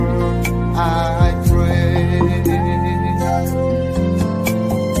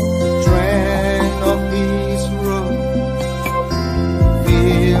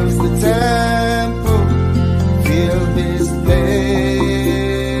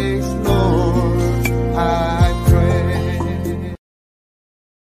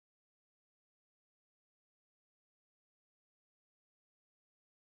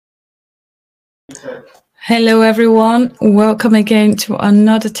Hello, everyone. Welcome again to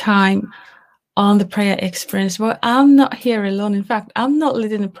another time on the prayer experience. Well, I'm not here alone. In fact, I'm not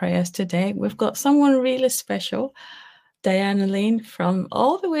leading the prayers today. We've got someone really special, Dianna Lynn, from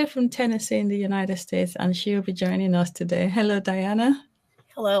all the way from Tennessee in the United States, and she'll be joining us today. Hello, Dianna.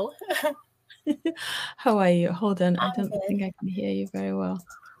 Hello. How are you? Hold on. I I'm don't good. think I can hear you very well.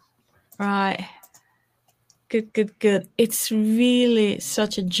 Right. Good, good, good. It's really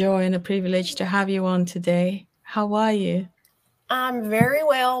such a joy and a privilege to have you on today. How are you? I'm very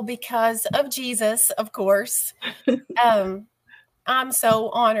well because of Jesus, of course. Um, I'm so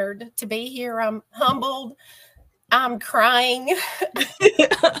honored to be here. I'm humbled. I'm crying.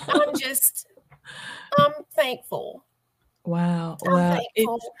 I'm just, I'm thankful. Wow, I'm wow. It's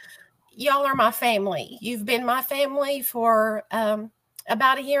thankful. Y'all are my family. You've been my family for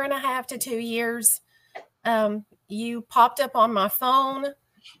about a year and a half to 2 years. You popped up on my phone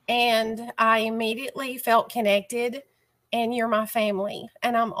and I immediately felt connected, and you're my family.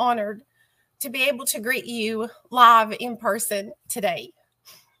 And I'm honored to be able to greet you live in person today.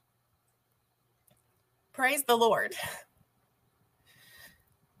 Praise the Lord.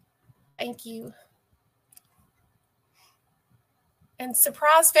 Thank you. And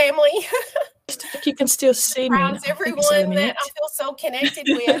surprise, family. just think you can still see me. Surprise, I think it's everyone on that I mute. feel so connected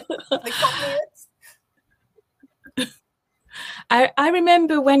with. The comments. I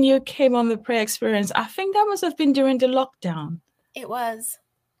remember when you came on the prayer experience. I think that must have been during the lockdown. It was.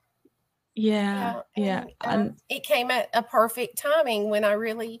 Yeah, Yeah. yeah. And And it came at a perfect timing when I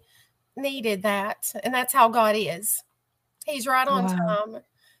really needed that. And that's how God is. He's right on wow. time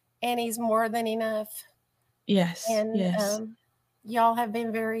and He's more than enough. Yes, And yes. y'all have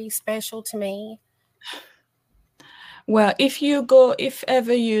been very special to me. Well, if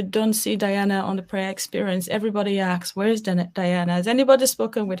ever you don't see Diana on the prayer experience, everybody asks, where's Diana? Has anybody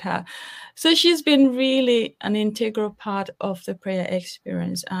spoken with her? So she's been really an integral part of the prayer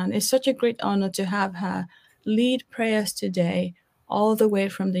experience. And it's such a great honor to have her lead prayers today, all the way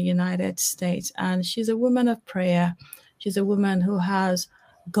from the United States. And she's a woman of prayer. She's a woman who has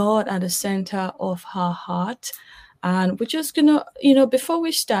God at the center of her heart. And we're just gonna, before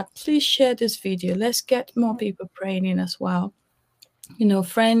we start, please share this video. Let's get more people praying in as well.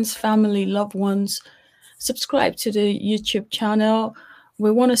 Friends, family, loved ones, subscribe to the YouTube channel.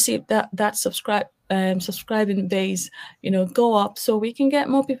 We want to see that subscribing base, go up so we can get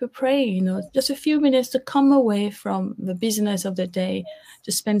more people praying. Just a few minutes to come away from the business of the day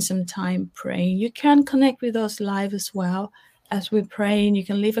to spend some time praying. You can connect with us live as well as we're praying. You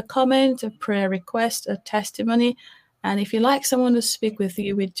can leave a comment, a prayer request, a testimony. And if you like someone to speak with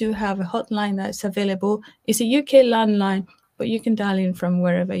you, we do have a hotline that's available. It's a UK landline, but you can dial in from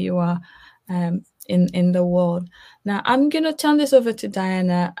wherever you are in the world. Now, I'm going to turn this over to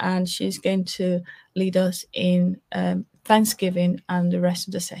Diana, and she's going to lead us in Thanksgiving and the rest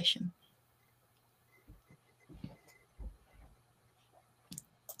of the session.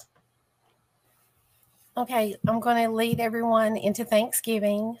 Okay, I'm going to lead everyone into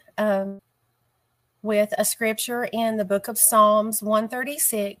Thanksgiving with a scripture in the book of Psalms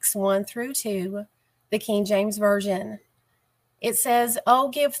 136, 1 through 2, the King James Version. It says, "Oh,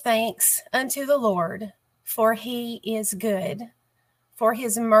 give thanks unto the Lord, for he is good, for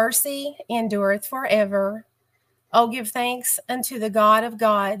his mercy endureth forever. Oh, give thanks unto the God of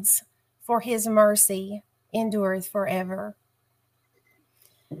gods, for his mercy endureth forever."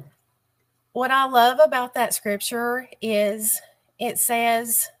 What I love about that scripture is it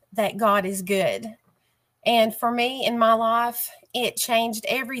says that God is good. And for me in my life, it changed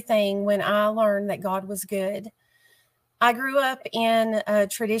everything when I learned that God was good. I grew up in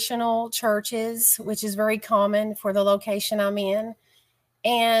traditional churches, which is very common for the location I'm in.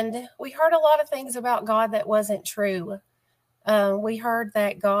 And we heard a lot of things about God that wasn't true. We heard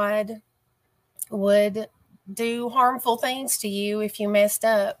that God would do harmful things to you if you messed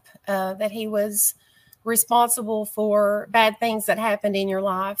up, that he was responsible for bad things that happened in your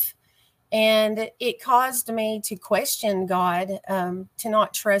life. And it caused me to question God, to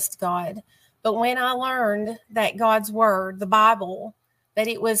not trust God. But when I learned that God's word, the Bible, that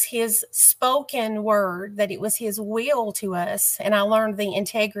it was his spoken word, that it was his will to us, and I learned the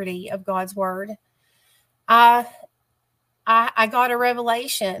integrity of God's word, I got a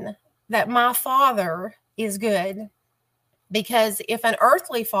revelation that my Father is good. Because if an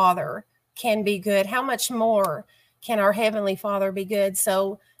earthly father can be good, how much more can our heavenly Father be good?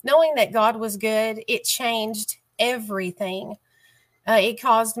 So knowing that God was good, it changed everything. It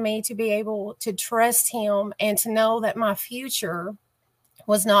caused me to be able to trust him and to know that my future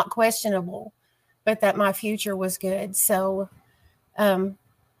was not questionable, but that my future was good. So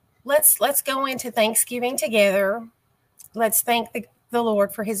let's go into Thanksgiving together. Let's thank the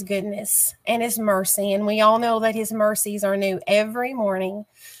Lord for his goodness and his mercy. And we all know that his mercies are new every morning.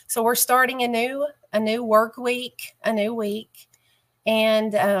 So we're starting a new work week, a new week.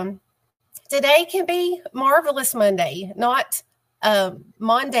 And today can be Marvelous Monday, not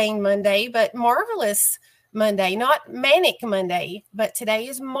mundane Monday, but marvelous Monday, not manic Monday, but today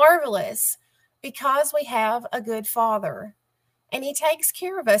is marvelous because we have a good Father. And he takes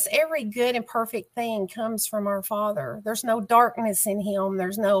care of us. Every good and perfect thing comes from our Father. There's no darkness in him.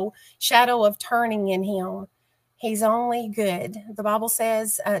 There's no shadow of turning in him. He's only good. The Bible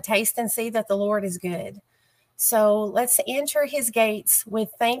says, taste and see that the Lord is good. So let's enter his gates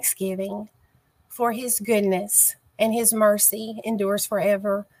with thanksgiving, for his goodness and his mercy endures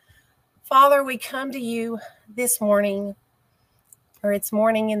forever. Father, we come to you this morning, or it's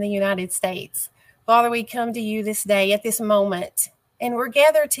morning in the United States. Father, we come to you this day at this moment, and we're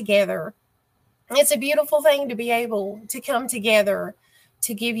gathered together. It's a beautiful thing to be able to come together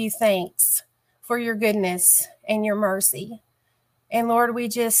to give you thanks for your goodness and your mercy. And Lord, we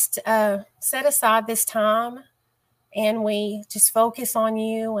just set aside this time, and we just focus on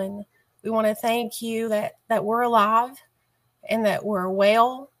you, and we want to thank you that we're alive and that we're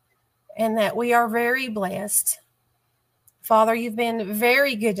well and that we are very blessed. Father, you've been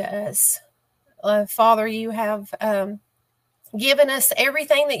very good to us. Father, you have given us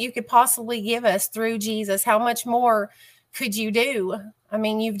everything that you could possibly give us through Jesus. How much more could you do? I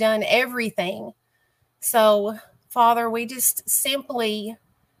mean, you've done everything. So, Father, we just simply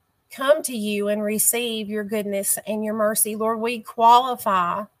come to you and receive your goodness and your mercy. Lord, we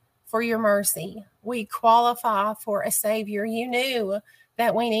qualify for your mercy. We qualify for a Savior. You knew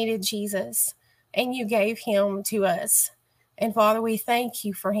that we needed Jesus, and you gave him to us. And Father, we thank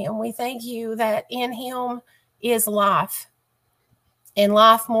you for him. We thank you that in him is life, and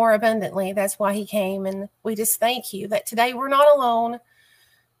life more abundantly. That's why he came. And we just thank you that today we're not alone.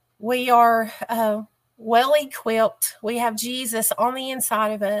 We are well equipped. We have Jesus on the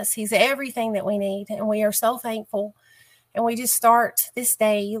inside of us. He's everything that we need. And we are so thankful. And we just start this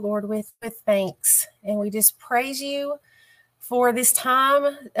day, Lord, with thanks. And we just praise you for this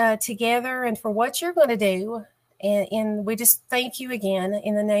time together and for what you're going to do. And we just thank you again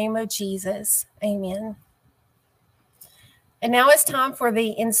in the name of Jesus. Amen. And now it's time for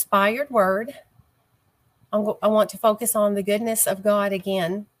the inspired word. I want to focus on the goodness of God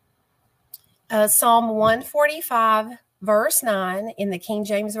again. Psalm 145, verse 9 in the King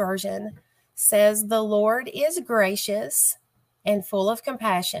James Version says, "The Lord is gracious and full of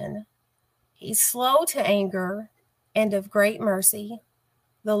compassion. He's slow to anger and of great mercy.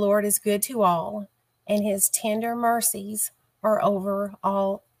 The Lord is good to all, and his tender mercies are over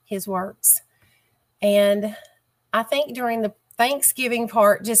all his works." And I think during the Thanksgiving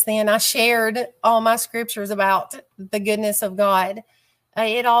part just then, I shared all my scriptures about the goodness of God.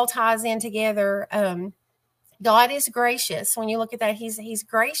 It all ties in together. God is gracious. When you look at that, he's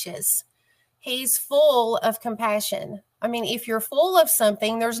gracious. He's full of compassion. I mean, if you're full of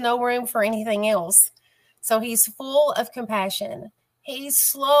something, there's no room for anything else. So he's full of compassion. He's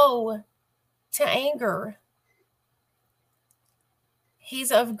slow to anger.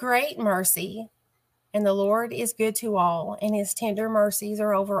 He's of great mercy, and the Lord is good to all, and his tender mercies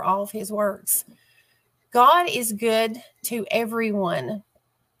are over all of his works. God is good to everyone,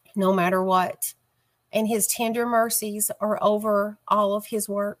 no matter what, and his tender mercies are over all of his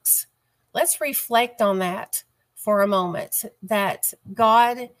works. Let's reflect on that for a moment, that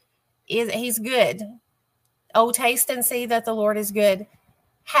God he's good. Oh, taste and see that the Lord is good.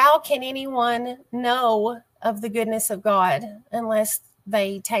 How can anyone know of the goodness of God unless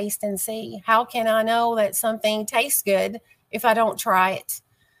they taste and see? How can I know that something tastes good if I don't try it?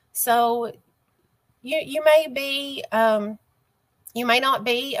 So you may be, you may not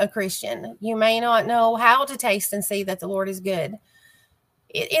be a Christian. You may not know how to taste and see that the Lord is good.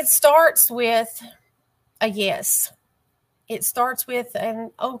 It starts with a yes. It starts with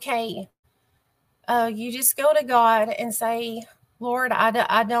an okay. You just go to God and say, "Lord, I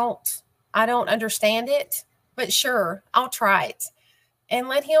don't understand it, but sure, I'll try it," and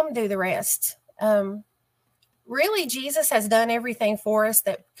let him do the rest. Really, Jesus has done everything for us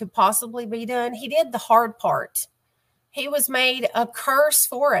that could possibly be done. He did the hard part. He was made a curse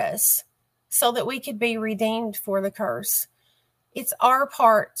for us so that we could be redeemed for the curse. It's our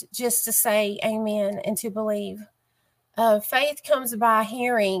part just to say amen and to believe. Faith comes by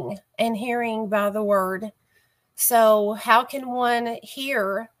hearing, and hearing by the word. So how can one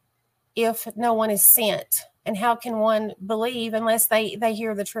hear if no one is sent? And how can one believe unless they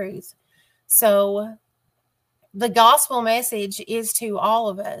hear the truth? So The gospel message is to all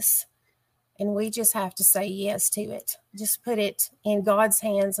of us, and we just have to say yes to it. Just put it in God's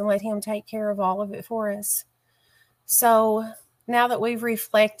hands and let him take care of all of it for us. So now that we've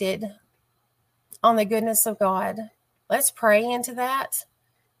reflected on the goodness of God, let's pray into that.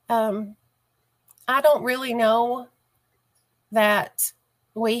 I don't really know that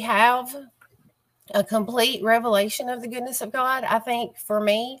we have a complete revelation of the goodness of God. I think for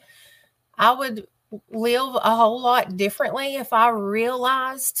me, I would live a whole lot differently if I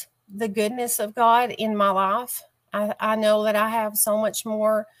realized the goodness of God in my life. I know that I have so much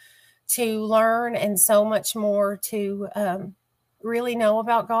more to learn and so much more to really know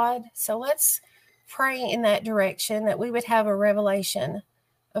about God. So let's pray in that direction, that we would have a revelation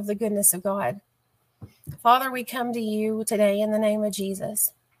of the goodness of God. Father, we come to you today in the name of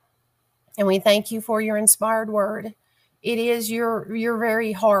Jesus, and we thank you for your inspired word. It is your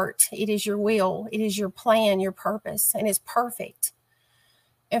very heart. It is your will. It is your plan, your purpose, and it's perfect.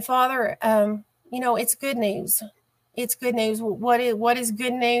 And Father, it's good news. It's good news. What is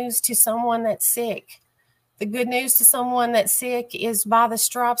good news to someone that's sick? The good news to someone that's sick is by the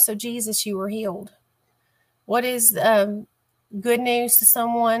stripes of Jesus, you were healed. What is good news to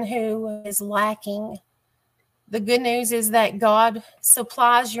someone who is lacking? The good news is that God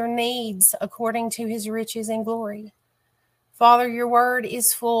supplies your needs according to his riches and glory. Father, your word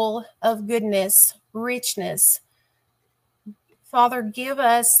is full of goodness, richness. Father, give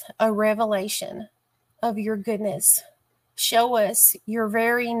us a revelation of your goodness. Show us your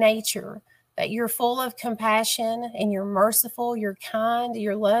very nature, that you're full of compassion and you're merciful, you're kind,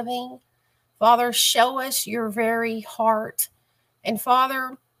 you're loving. Father, show us your very heart. And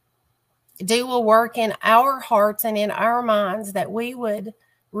Father, do a work in our hearts and in our minds that we would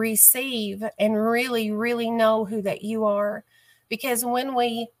receive and really, really know who that you are. Because when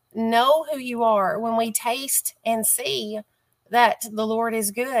we know who you are, when we taste and see that the Lord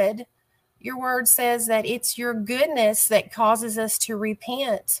is good, your word says that it's your goodness that causes us to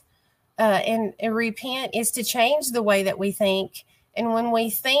repent. And repent is to change the way that we think. And when we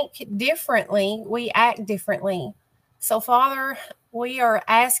think differently, we act differently. So, Father, we are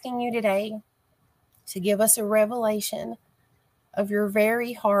asking you today to give us a revelation of your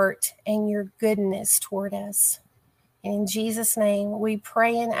very heart and your goodness toward us. And in Jesus' name, we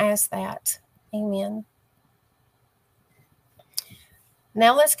pray and ask that. Amen.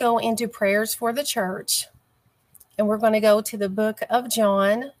 Now let's go into prayers for the church. And we're going to go to the book of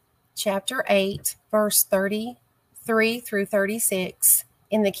John, chapter 8, verse 33 through 36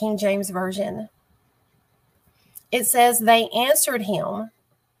 in the King James Version. It says, "They answered him,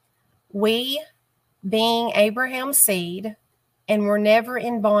 'We, being Abraham's seed, and were never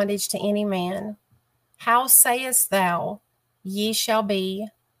in bondage to any man, how sayest thou, ye shall be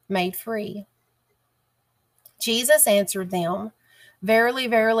made free?' Jesus answered them, 'Verily,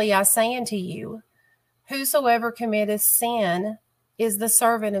 verily, I say unto you, whosoever committeth sin is the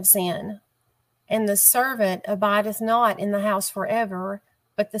servant of sin. And the servant abideth not in the house forever,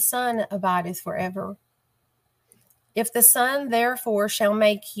 but the Son abideth forever. If the Son therefore shall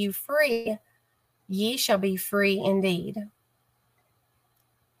make you free, ye shall be free indeed.'"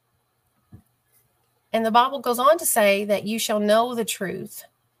 And the Bible goes on to say that you shall know the truth,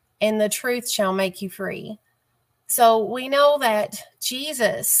 and the truth shall make you free. So we know that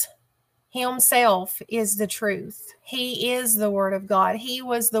Jesus himself is the truth. He is the Word of God. He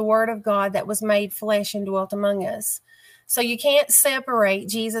was the Word of God that was made flesh and dwelt among us. So you can't separate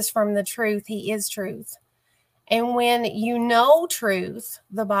Jesus from the truth. He is truth. And when you know truth,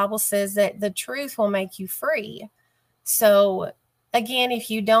 the Bible says that the truth will make you free. So again, if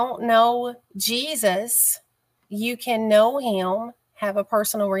you don't know Jesus, you can know him, have a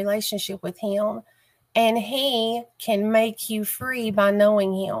personal relationship with him, and he can make you free by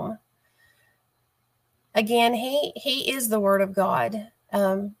knowing him. Again, he is the Word of God.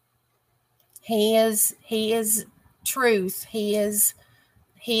 He is truth. He is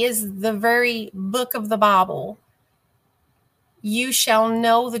the very book of the Bible. You shall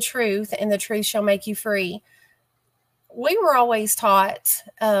know the truth, and the truth shall make you free. We were always taught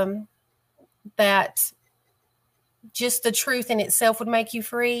that just the truth in itself would make you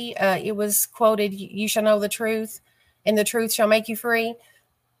free. It was quoted, "You shall know the truth, and the truth shall make you free."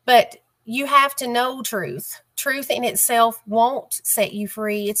 But you have to know truth. Truth in itself won't set you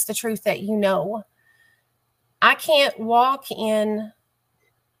free. It's the truth that you know. I can't walk in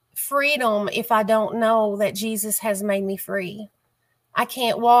freedom if I don't know that Jesus has made me free. I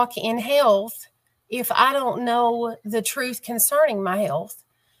can't walk in health if I don't know the truth concerning my health.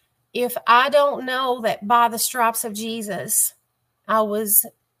 If I don't know that by the stripes of Jesus I was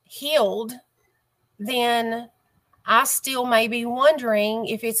healed, then I still may be wondering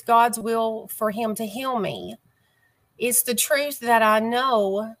if it's God's will for him to heal me. It's the truth that I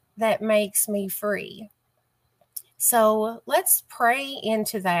know that makes me free. So let's pray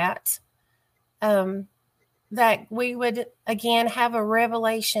into that, that we would, again, have a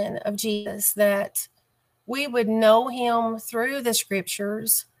revelation of Jesus, that we would know him through the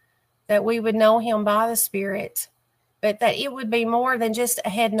scriptures, that we would know him by the Spirit, but that it would be more than just a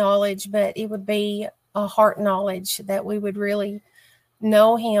head knowledge, but it would be a heart knowledge, that we would really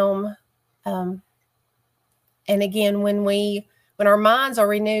know him. And again, when our minds are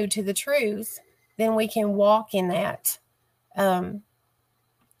renewed to the truth, then we can walk in that.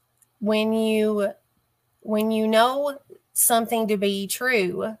 When you know something to be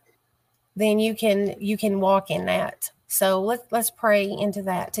true, then you can walk in that. So let's pray into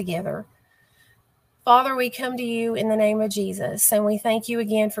that together. Father, we come to you in the name of Jesus, and we thank you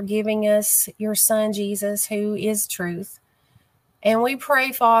again for giving us your Son, Jesus, who is truth. And we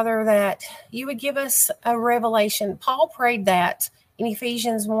pray, Father, that you would give us a revelation. Paul prayed that in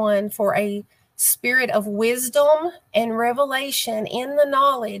Ephesians 1 for a spirit of wisdom and revelation in the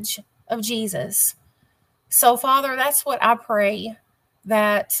knowledge of Jesus. So, Father, that's what I pray,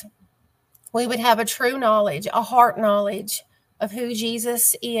 that we would have a true knowledge, a heart knowledge of who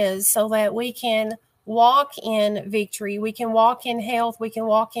Jesus is, so that we can walk in victory. We can walk in health. We can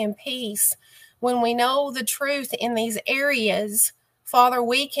walk in peace. When we know the truth in these areas, Father,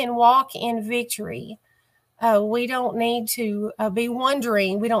 we can walk in victory. We don't need to be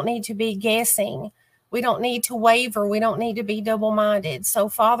wondering. We don't need to be guessing. We don't need to waver. We don't need to be double-minded. So,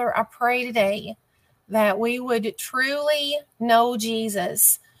 Father, I pray today that we would truly know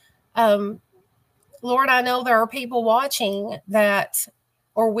Jesus. Lord, I know there are people watching that,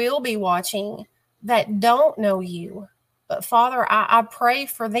 or will be watching, that don't know you. But Father, I pray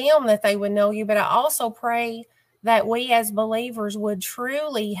for them that they would know you, but I also pray that we as believers would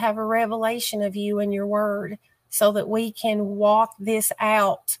truly have a revelation of you and your word, so that we can walk this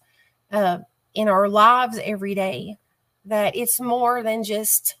out in our lives every day, that it's more than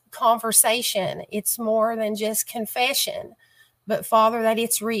just conversation. It's more than just confession, but Father, that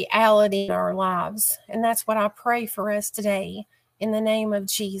it's reality in our lives. And that's what I pray for us today in the name of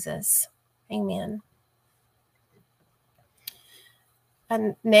Jesus. Amen.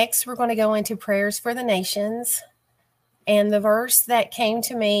 And next, we're going to go into prayers for the nations. And the verse that came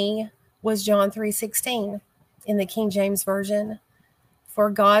to me was John 3:16 in the King James Version. For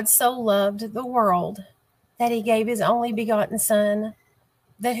God so loved the world that he gave his only begotten Son,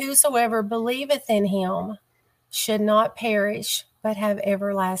 that whosoever believeth in him should not perish, but have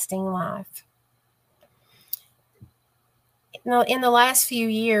everlasting life. Now, in the last few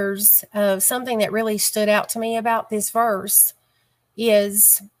years, something that really stood out to me about this verse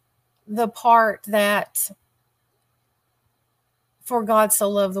is the part that for God so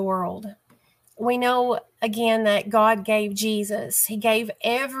loved the world. We know, again, that God gave Jesus. He gave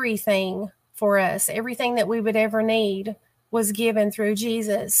everything for us. Everything that we would ever need was given through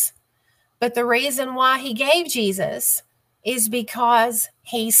Jesus. But the reason why he gave Jesus is because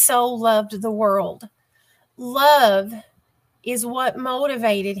he so loved the world. Love is what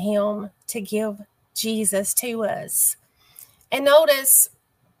motivated him to give Jesus to us. And notice,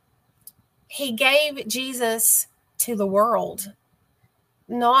 he gave Jesus to the world,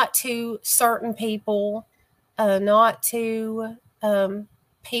 not to certain people, not to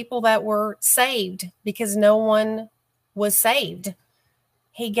people that were saved, because no one was saved.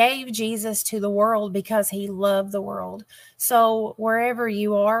 He gave Jesus to the world because he loved the world. So wherever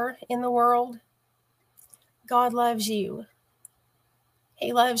you are in the world, God loves you.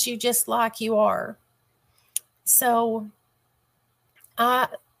 He loves you just like you are. So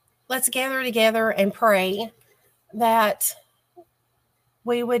let's gather together and pray that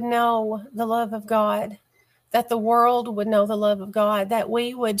we would know the love of God, that the world would know the love of God, that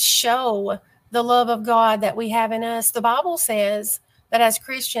we would show the love of God that we have in us. The Bible says that as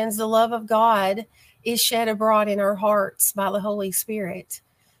Christians, the love of God is shed abroad in our hearts by the Holy Spirit.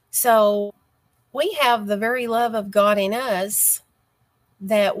 So we have the very love of God in us,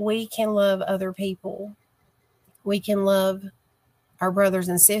 that we can love other people. We can love our brothers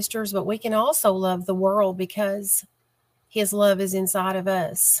and sisters, but we can also love the world because his love is inside of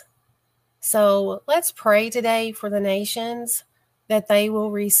us. So let's pray today for the nations, that they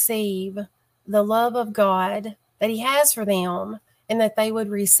will receive the love of God that he has for them, and that they would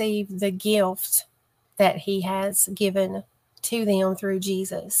receive the gift that he has given to them through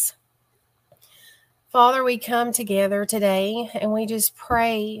Jesus. Father, we come together today and we just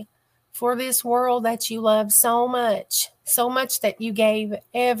pray for this world that you love so much that you gave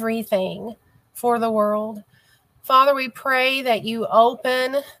everything for the world. Father, we pray that you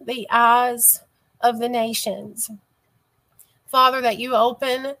open the eyes of the nations. Father, that you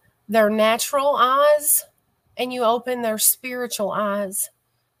open their natural eyes and you open their spiritual eyes.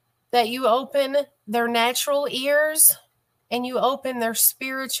 That you open their natural ears and you open their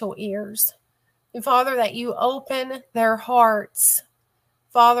spiritual ears. And Father, that you open their hearts.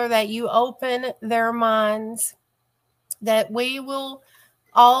 Father, that you open their minds. That we will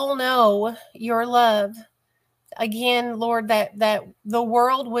all know your love. Again, Lord, that the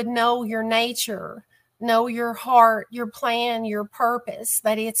world would know your nature, know your heart, your plan, your purpose,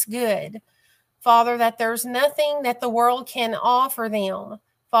 that it's good. Father, that there's nothing that the world can offer them,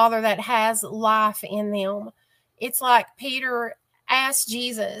 Father, that has life in them. It's like Peter asked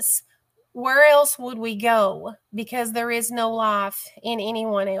Jesus, where else would we go? Because there is no life in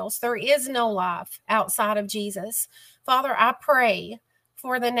anyone else. There is no life outside of Jesus. Father, I pray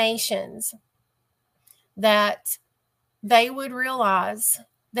for the nations that they would realize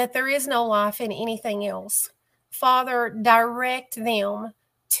that there is no life in anything else. Father, direct them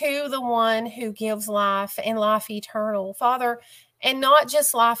to the one who gives life and life eternal. Father, and not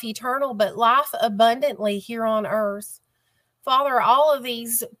just life eternal, but life abundantly here on earth. Father, all of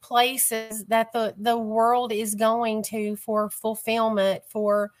these places that the world is going to for fulfillment,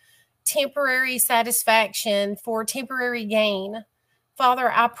 for temporary satisfaction, for temporary gain.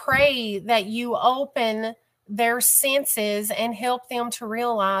 Father, I pray that you open their senses and help them to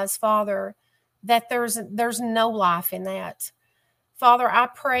realize, Father, that there's no life in that. Father, I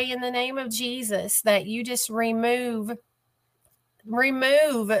pray in the name of Jesus that you just remove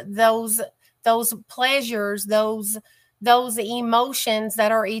those pleasures, those emotions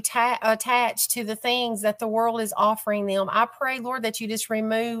that are attached to the things that the world is offering them. I pray, Lord, that you just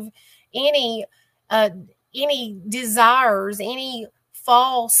remove any desires, any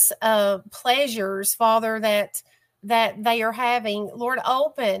false pleasures, Father, that they are having. Lord,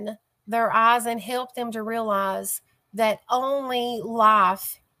 open their eyes and help them to realize that only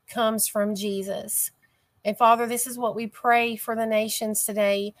life comes from Jesus. And Father, this is what we pray for the nations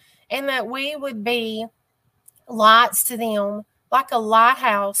today, and that we would be lights to them, like a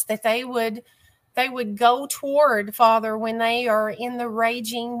lighthouse that they would go toward, Father, when they are in the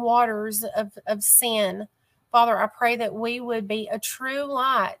raging waters of sin. Father, I pray that we would be a true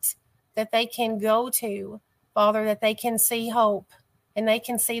light that they can go to, Father, that they can see hope and they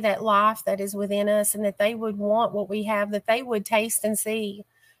can see that life that is within us, and that they would want what we have, that they would taste and see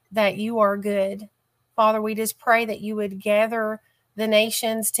that you are good. Father, we just pray that you would gather the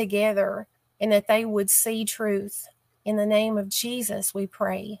nations together and that they would see truth. In the name of Jesus, we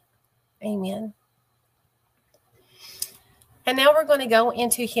pray. Amen. And now we're going to go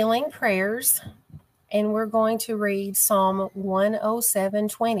into healing prayers, and we're going to read Psalm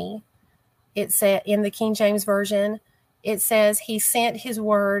 107:20. It said in the King James Version, it says, he sent his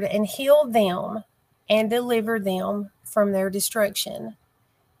word and healed them and delivered them from their destruction.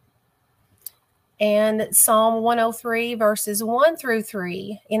 And Psalm 103 verses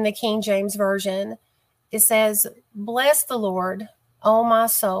 1-3 in the King James Version, it says, bless the Lord, O my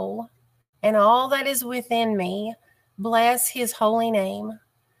soul, and all that is within me, bless his holy name.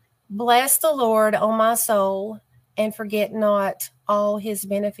 Bless the Lord, O my soul, and forget not all his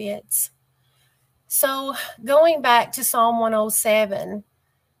benefits. So going back to Psalm 107,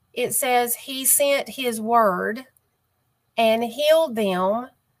 it says he sent his word and healed them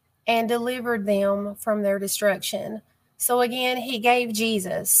and delivered them from their destruction. So again, he gave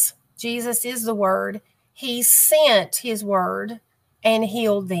Jesus. Jesus is the word. He sent his word and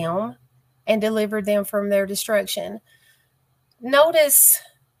healed them and delivered them from their destruction. Notice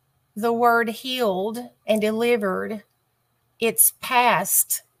the word healed and delivered. It's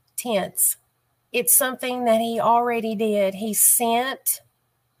past tense. It's something that he already did. He sent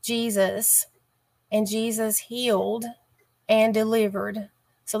Jesus, and Jesus healed and delivered.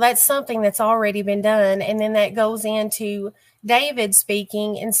 So that's something that's already been done. And then that goes into David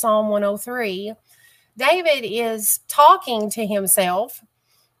speaking in Psalm 103. David is talking to himself,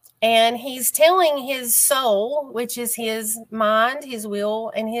 and he's telling his soul, which is his mind, his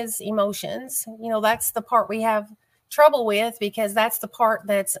will, and his emotions. You know, that's the part we have trouble with, because that's the part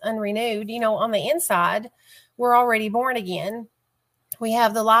that's unrenewed. You know, on the inside, we're already born again. We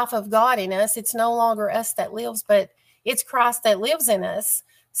have the life of God in us. It's no longer us that lives, but it's Christ that lives in us.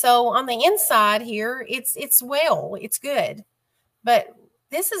 So on the inside here, it's well, it's good. But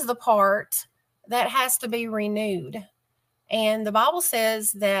this is the part that has to be renewed. And the Bible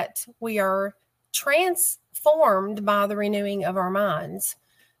says that we are transformed by the renewing of our minds.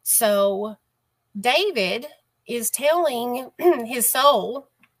 So David is telling his soul,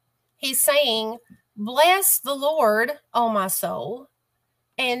 he's saying, Bless the Lord, O my soul,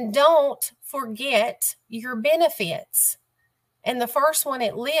 and don't forget your benefits. And the first one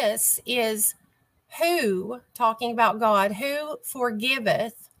it lists is who, talking about God, who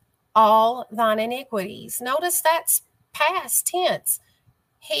forgiveth all thine iniquities. Notice that's past tense.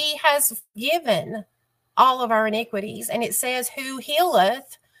 He has forgiven all of our iniquities. And it says, who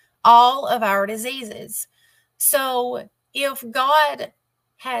healeth all of our diseases. So if God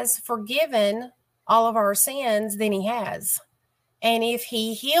has forgiven all of our sins, then he has. And if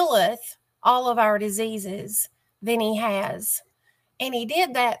he healeth all of our diseases, then he has. And he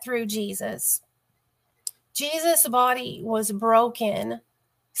did that through Jesus. Jesus' body was broken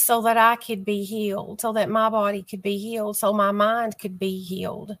so that I could be healed, so that my body could be healed, so my mind could be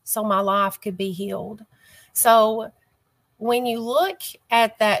healed, so my life could be healed. So when you look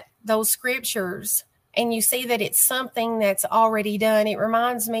at those scriptures and you see that it's something that's already done, it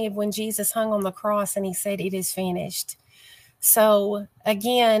reminds me of when Jesus hung on the cross and he said, "It is finished." So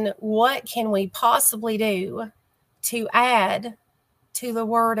again, what can we possibly do to add to the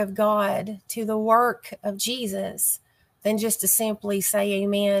word of God, to the work of Jesus, than just to simply say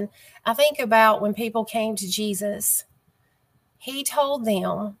amen? I think about when people came to Jesus, he told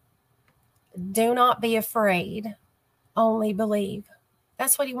them, do not be afraid, only believe.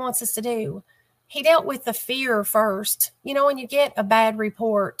 That's what he wants us to do. He dealt with the fear first. You know, when you get a bad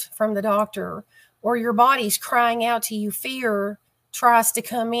report from the doctor or your body's crying out to you, fear tries to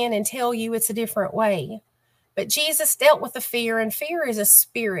come in and tell you it's a different way. But Jesus dealt with the fear, and fear is a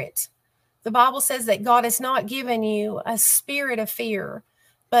spirit. The Bible says that God has not given you a spirit of fear,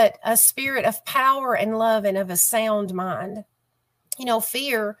 but a spirit of power and love and of a sound mind. You know,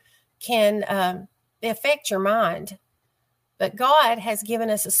 fear can affect your mind, but God has given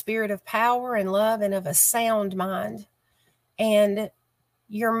us a spirit of power and love and of a sound mind. And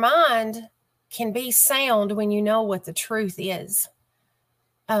your mind can be sound when you know what the truth is.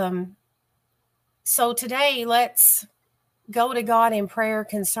 So today, let's go to God in prayer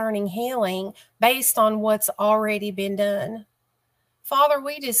concerning healing based on what's already been done. Father,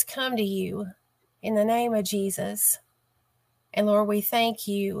 we just come to you in the name of Jesus. And Lord, we thank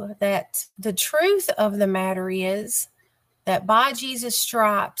you that the truth of the matter is that by Jesus'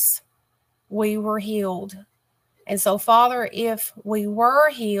 stripes, we were healed. And so, Father, if we were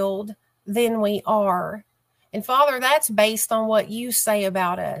healed, then we are. And Father, that's based on what you say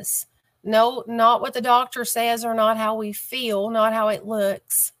about us. No, not what the doctor says or not how we feel, not how it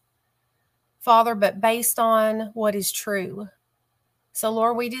looks, Father, but based on what is true. So,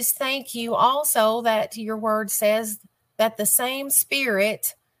 Lord, we just thank you also that your word says that the same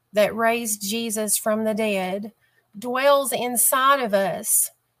Spirit that raised Jesus from the dead dwells inside of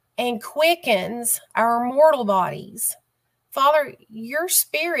us and quickens our mortal bodies. Father, your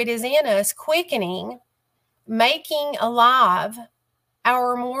Spirit is in us, quickening, making alive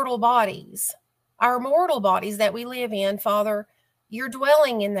our mortal bodies that we live in. Father, you're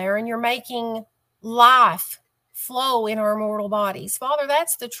dwelling in there and you're making life flow in our mortal bodies. Father,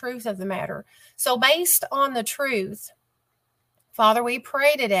 that's the truth of the matter. So based on the truth, Father, we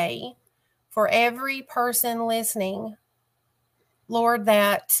pray today for every person listening, Lord,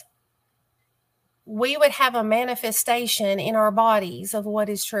 that we would have a manifestation in our bodies of what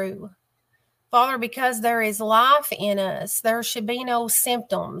is true. Father, because there is life in us, there should be no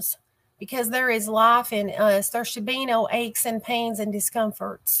symptoms. Because there is life in us, there should be no aches and pains and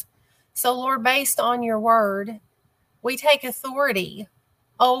discomforts. So, Lord, based on your word, we take authority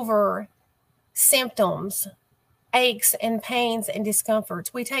over symptoms, aches and pains and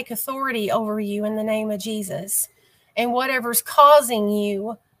discomforts. We take authority over you in the name of Jesus. And whatever's causing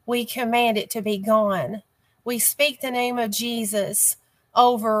you, we command it to be gone. We speak the name of Jesus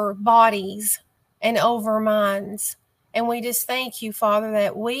over bodies and over minds. And we just thank you, Father,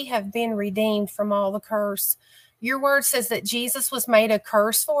 that we have been redeemed from all the curse. Your word says that Jesus was made a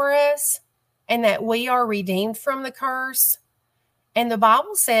curse for us and that we are redeemed from the curse. And the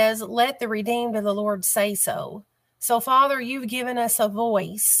Bible says, let the redeemed of the Lord say so. So, Father, you've given us a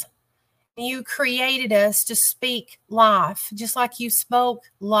voice. You created us to speak life, just like you spoke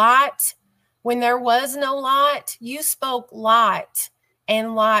light. When there was no light, you spoke light,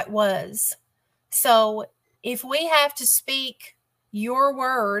 and light was. So if we have to speak your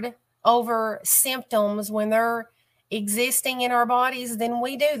word over symptoms when they're existing in our bodies, then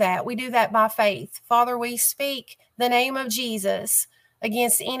we do that. We do that by faith. Father, we speak the name of Jesus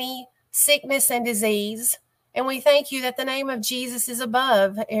against any sickness and disease. And we thank you that the name of Jesus is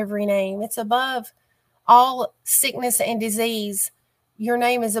above every name. It's above all sickness and disease. Your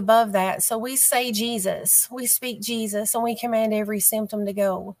name is above that. So we say Jesus. We speak Jesus, and we command every symptom to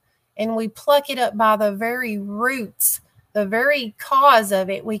go. and we pluck it up by the very roots, the very cause of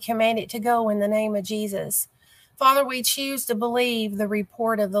it. We command it to go in the name of Jesus. Father, we choose to believe the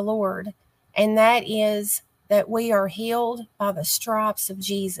report of the Lord, and that is that we are healed by the stripes of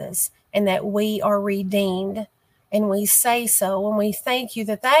Jesus and that we are redeemed. And we say so, and we thank you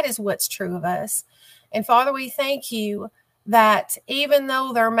that that is what's true of us. And Father, we thank you that even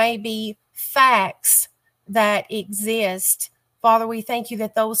though there may be facts that exist, Father, we thank you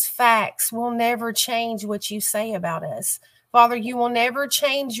that those facts will never change what you say about us. Father, you will never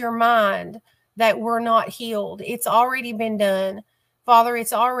change your mind that we're not healed. It's already been done. Father,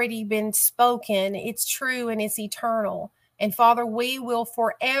 it's already been spoken. It's true and it's eternal. And Father, we will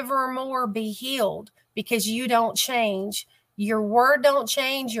forevermore be healed because you don't change. Your word don't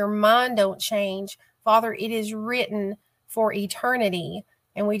change. Your mind don't change. Father, it is written for eternity.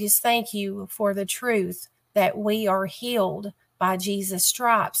 And we just thank you for the truth that we are healed by Jesus'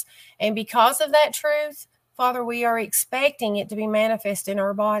 stripes. And because of that truth, Father, we are expecting it to be manifest in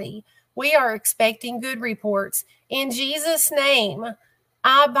our body. We are expecting good reports. In Jesus' name,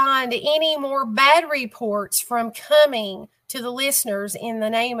 I bind any more bad reports from coming to the listeners in the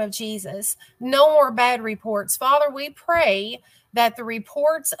name of Jesus. No more bad reports. Father, we pray that the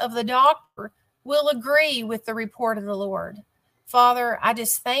reports of the doctor will agree with the report of the Lord. Father, I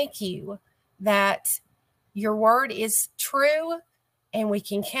just thank you that your word is true and we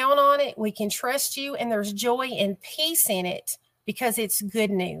can count on it. We can trust you, and there's joy and peace in it because it's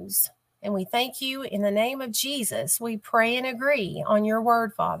good news. And we thank you in the name of Jesus. We pray and agree on your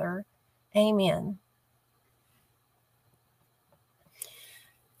word, Father. Amen.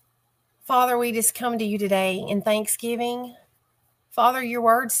 Father, we just come to you today in thanksgiving. Father, your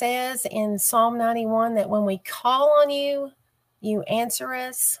word says in Psalm 91 that when we call on you, you answer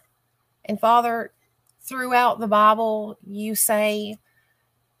us. And Father, throughout the Bible, you say,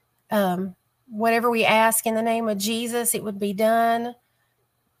 whatever we ask in the name of Jesus, it would be done.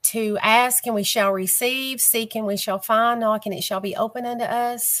 To ask and we shall receive, seek and we shall find, knock and it shall be open unto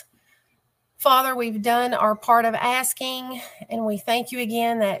us. Father, we've done our part of asking, and we thank you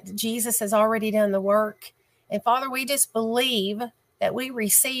again that Jesus has already done the work. And Father, we just believe that we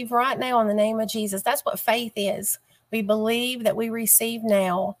receive right now in the name of Jesus. That's what faith is. We believe that we receive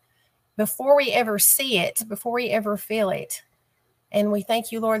now before we ever see it, before we ever feel it. And we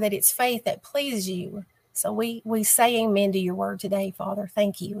thank you, Lord, that it's faith that pleases you. So we say amen to your word today, Father.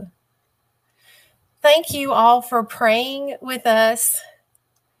 Thank you. Thank you all for praying with us.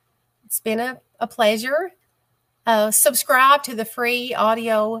 It's been a pleasure. Subscribe to the free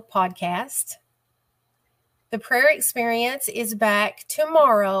audio podcast. The prayer experience is back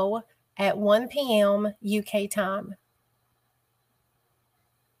tomorrow at 1 p.m. UK time.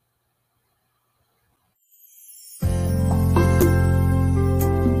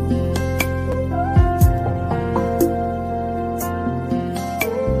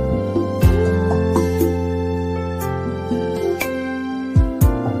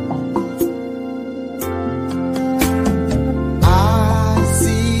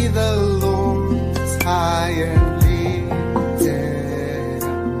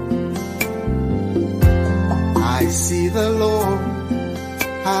 The Lord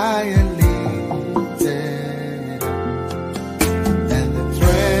high and lifted up, and the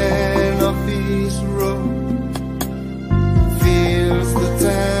train of his robe fills the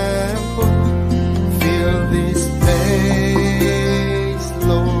temple. Fill this place,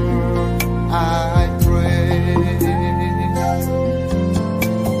 Lord, I pray.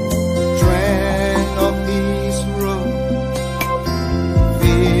 The train of his robe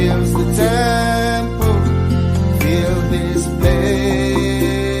fills the temple. This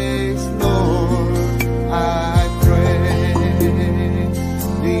place, Lord, I pray.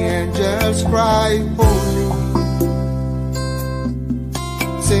 The angels cry, holy,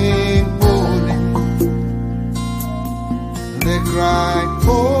 sing holy. They cry,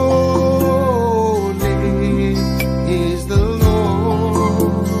 holy is the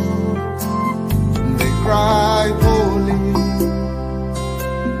Lord. They cry, holy.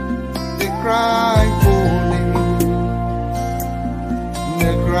 They cry, holy.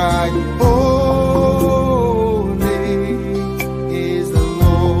 Cry, oh.